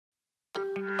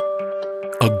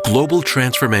global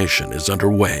transformation is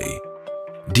underway.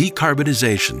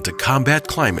 Decarbonization to combat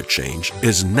climate change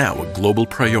is now a global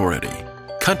priority.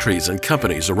 Countries and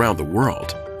companies around the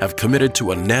world have committed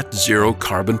to a net zero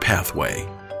carbon pathway.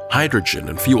 Hydrogen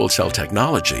and fuel cell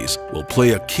technologies will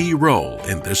play a key role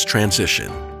in this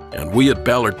transition, and we at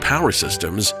Ballard Power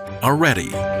Systems are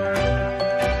ready.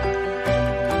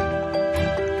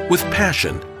 With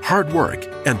passion, hard work,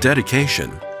 and dedication,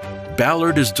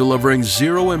 Ballard is delivering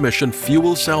zero-emission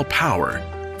fuel cell power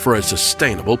for a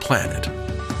sustainable planet.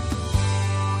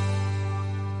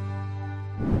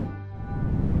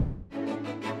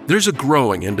 There's a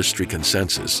growing industry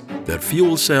consensus that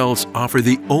fuel cells offer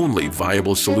the only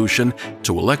viable solution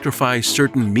to electrify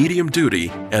certain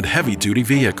medium-duty and heavy-duty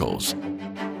vehicles.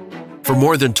 For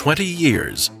more than 20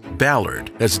 years, Ballard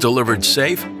has delivered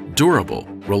safe, durable,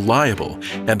 reliable,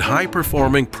 and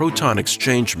high-performing proton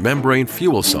exchange membrane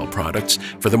fuel cell products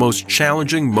for the most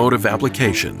challenging motive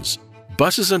applications.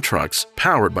 Buses and trucks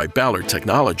powered by Ballard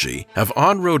technology have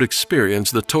on-road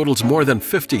experience that totals more than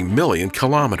 50 million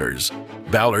kilometers.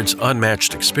 Ballard's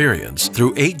unmatched experience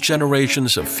through 8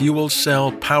 generations of fuel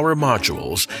cell power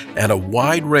modules and a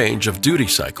wide range of duty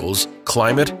cycles,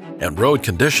 climate, and road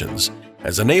conditions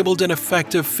has enabled an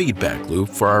effective feedback loop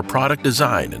for our product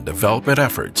design and development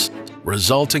efforts,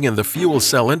 resulting in the fuel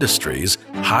cell industry's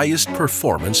highest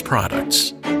performance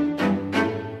products.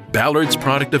 Ballard's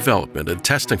product development and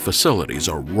testing facilities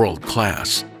are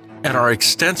world-class. At our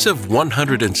extensive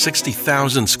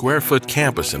 160,000 square foot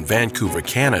campus in Vancouver,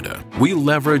 Canada, we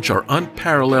leverage our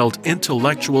unparalleled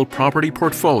intellectual property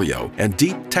portfolio and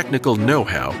deep technical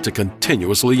know-how to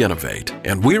continuously innovate.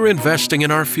 And we're investing in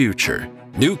our future.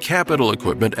 New capital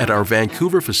equipment at our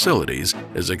Vancouver facilities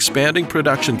is expanding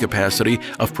production capacity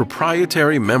of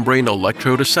proprietary membrane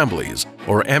electrode assemblies,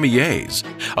 or MEAs,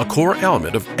 a core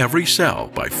element of every cell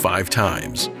by 5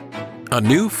 times. A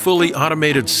new fully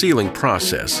automated sealing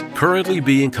process, currently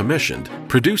being commissioned,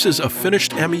 produces a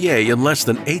finished MEA in less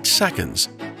than 8 seconds.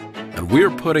 And we're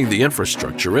putting the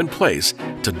infrastructure in place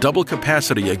to double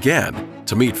capacity again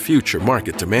to meet future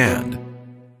market demand.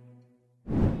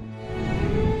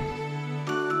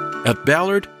 At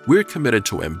Ballard, we're committed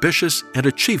to ambitious and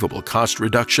achievable cost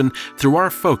reduction through our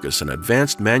focus on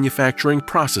advanced manufacturing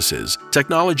processes,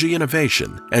 technology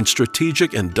innovation, and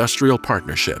strategic industrial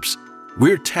partnerships.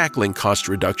 We're tackling cost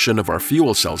reduction of our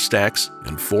fuel cell stacks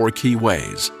in 4 key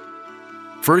ways.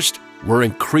 First, we're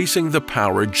increasing the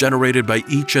power generated by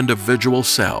each individual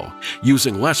cell,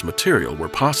 using less material where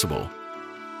possible.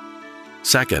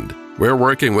 Second, we're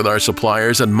working with our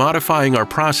suppliers and modifying our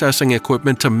processing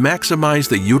equipment to maximize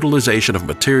the utilization of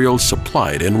materials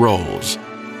supplied in rolls.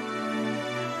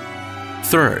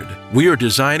 Third, we are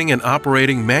designing and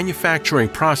operating manufacturing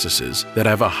processes that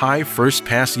have a high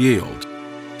first-pass yield.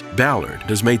 Ballard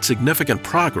has made significant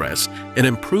progress in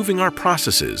improving our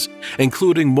processes,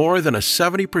 including more than a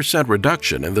 70%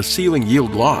 reduction in the sealing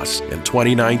yield loss in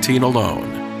 2019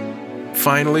 alone.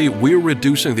 Finally, we're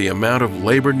reducing the amount of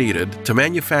labor needed to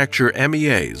manufacture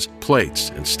MEAs, plates,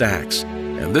 and stacks.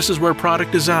 And this is where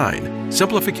product design,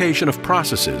 simplification of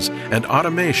processes, and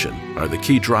automation are the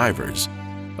key drivers.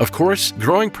 Of course,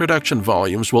 growing production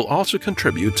volumes will also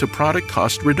contribute to product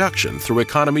cost reduction through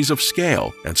economies of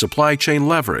scale and supply chain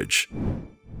leverage.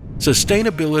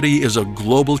 Sustainability is a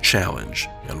global challenge,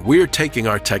 and we're taking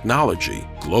our technology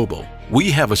global. We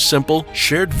have a simple,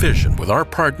 shared vision with our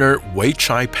partner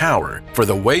Weichai Power for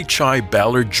the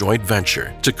Weichai-Ballard joint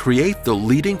venture to create the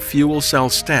leading fuel cell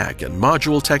stack and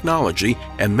module technology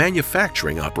and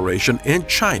manufacturing operation in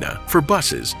China for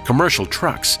buses, commercial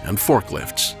trucks, and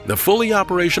forklifts. The fully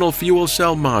operational fuel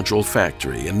cell module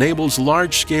factory enables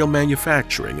large-scale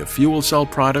manufacturing of fuel cell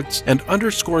products and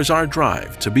underscores our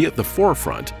drive to be at the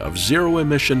forefront of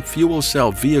zero-emission fuel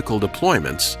cell vehicle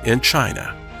deployments in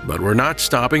China. But we're not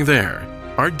stopping there.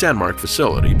 Our Denmark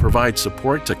facility provides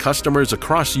support to customers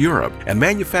across Europe and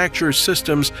manufactures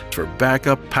systems for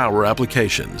backup power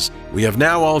applications. We have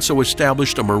now also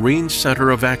established a Marine Center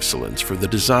of Excellence for the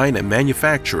design and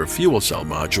manufacture of fuel cell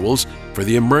modules for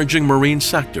the emerging marine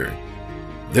sector.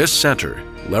 This center,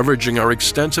 leveraging our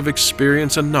extensive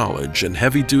experience and knowledge in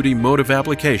heavy-duty motive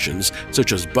applications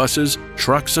such as buses,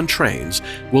 trucks, and trains,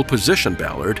 will position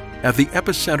Ballard at the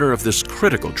epicenter of this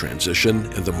critical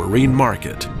transition in the marine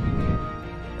market.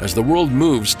 As the world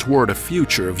moves toward a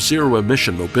future of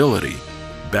zero-emission mobility,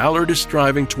 Ballard is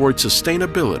striving toward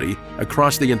sustainability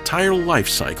across the entire life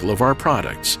cycle of our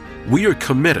products. We are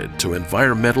committed to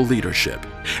environmental leadership,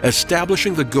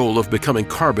 establishing the goal of becoming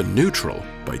carbon neutral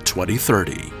by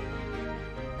 2030.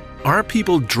 Our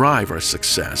people drive our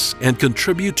success and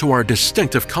contribute to our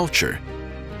distinctive culture.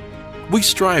 We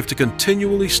strive to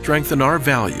continually strengthen our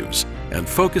values and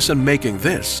focus on making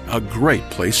this a great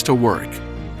place to work.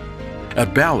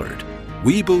 At Ballard,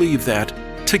 we believe that,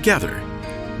 together,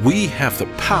 we have the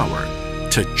power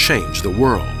to change the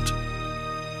world.